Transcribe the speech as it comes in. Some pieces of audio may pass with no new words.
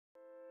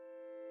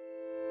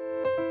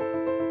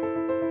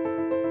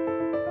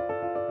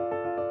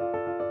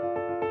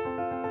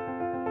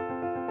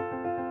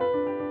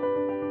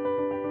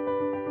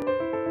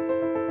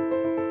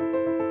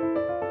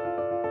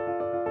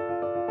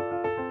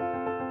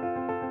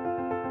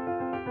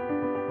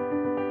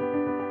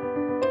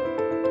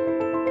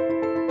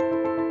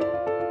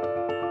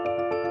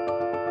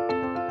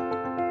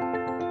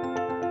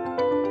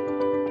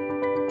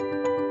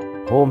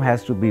Home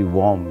has to be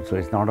warm, so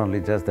it's not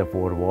only just the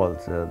four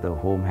walls. The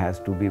home has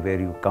to be where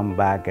you come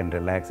back and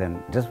relax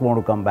and just want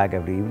to come back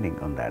every evening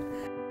on that.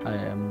 I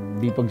am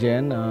Deepak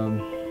Jain.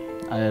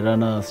 I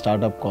run a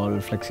startup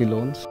called Flexi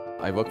Loans.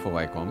 I work for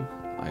Viacom.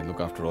 I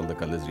look after all the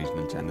Colors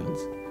regional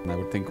channels. And I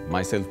would think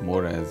myself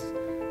more as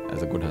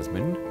a good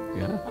husband,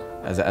 yeah,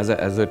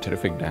 as a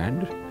terrific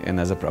dad,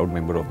 and as a proud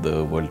member of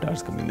the World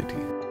Tars community.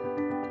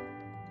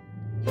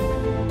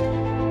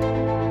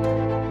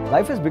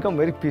 Life has become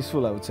very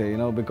peaceful, I would say,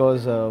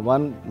 because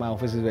one, my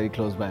office is very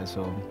close by,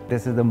 so.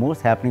 This is the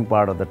most happening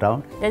part of the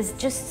town. There's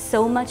just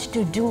so much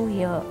to do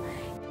here.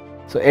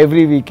 So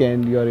every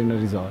weekend you are in a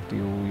resort,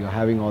 you're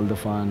having all the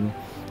fun,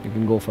 you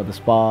can go for the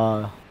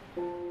spa.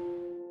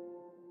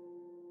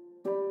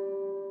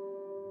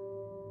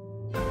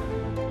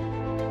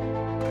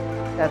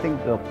 I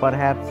think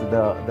perhaps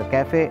the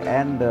cafe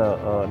and the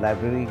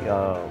library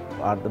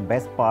are the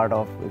best part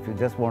of if you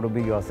just want to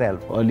be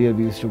yourself. Earlier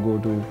we used to go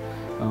to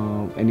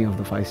any of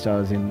the 5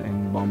 stars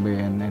in Bombay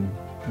and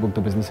book the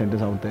business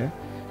centers out there.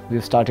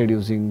 We've started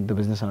using the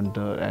business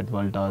center at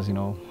World Tars,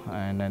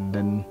 and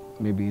then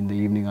maybe in the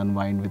evening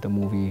unwind with a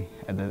movie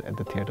at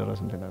the theatre or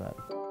something like that.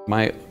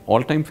 My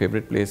all-time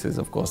favorite place is,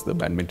 of course, the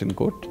badminton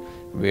court,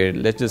 where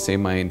let's just say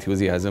my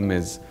enthusiasm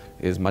is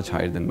much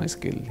higher than my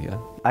skill. Yeah.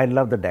 I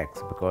love the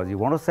decks because you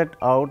want to sit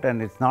out,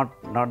 and it's not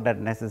that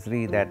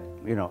necessary that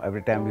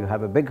every time you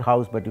have a big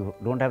house but you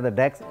don't have the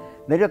decks,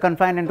 then you're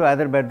confined into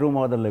either bedroom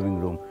or the living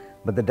room.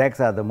 But the decks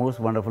are the most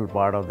wonderful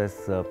part of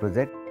this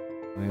project.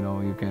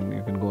 You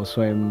can go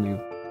swim.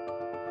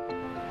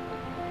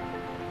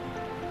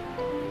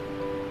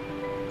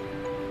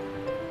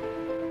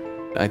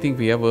 I think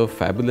we have a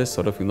fabulous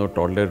sort of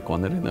toddler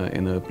corner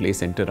in a play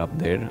center up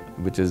there,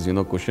 which is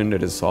cushioned,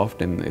 it is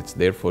soft, and it's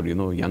there for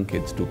young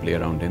kids to play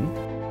around in.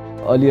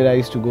 Earlier I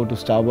used to go to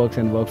Starbucks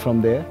and work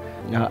from there.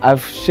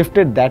 I've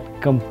shifted that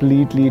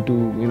completely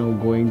to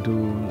going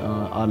to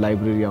our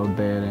library out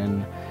there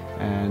and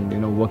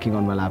working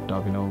on my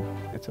laptop.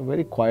 It's a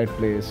very quiet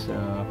place,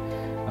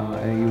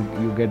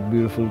 and you get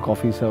beautiful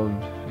coffee served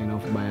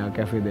by our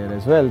cafe there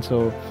as well.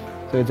 So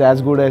it's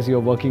as good as you're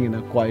working in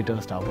a quieter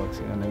Starbucks,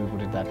 let me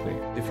put it that way.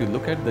 If you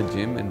look at the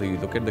gym and you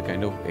look at the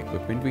kind of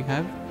equipment we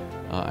have,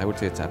 I would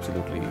say it's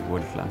absolutely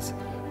world class.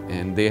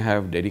 And they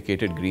have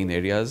dedicated green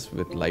areas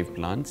with live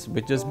plants,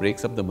 which just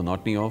breaks up the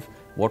monotony of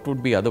what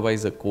would be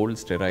otherwise a cold,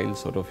 sterile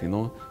sort of,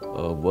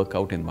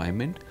 workout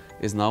environment,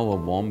 is now a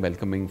warm,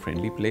 welcoming,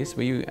 friendly place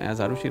where you, as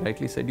Arushi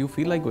rightly said, you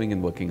feel like going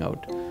and working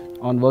out.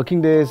 On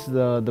working days,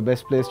 the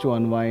best place to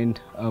unwind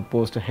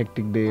post a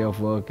hectic day of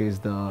work is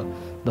the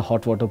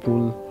hot water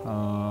pool,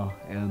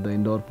 the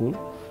indoor pool.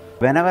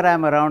 Whenever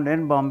I'm around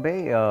in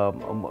Bombay,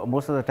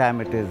 most of the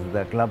time it is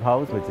the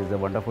clubhouse, which is a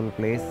wonderful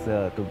place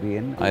to be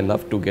in. I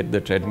love to get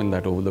the treadmill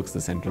that overlooks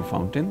the central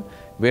fountain,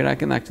 where I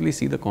can actually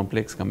see the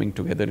complex coming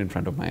together in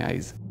front of my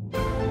eyes.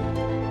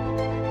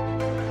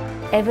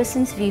 Ever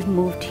since we've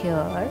moved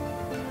here,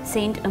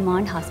 St.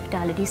 Amand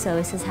Hospitality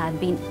Services have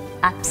been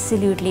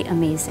absolutely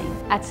amazing.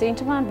 At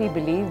St. Amand, we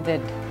believe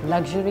that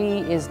luxury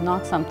is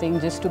not something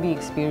just to be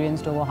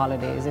experienced over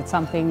holidays. It's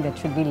something that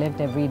should be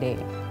lived every day.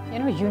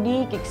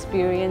 Unique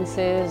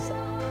experiences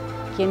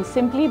can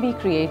simply be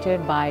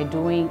created by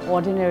doing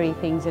ordinary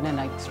things in an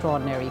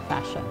extraordinary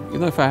fashion.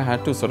 If I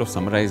had to sort of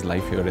summarize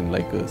life here in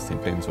like a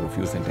sentence or a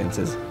few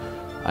sentences,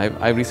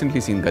 I've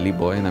recently seen Gully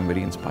Boy and I'm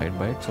very inspired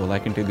by it. So all I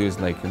can tell you is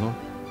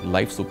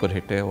life super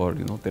hit hai aur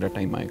tera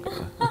time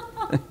aayega.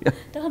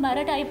 तो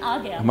हमारा time आ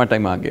गया. हमारा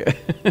time आ गया.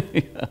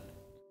 Yeah.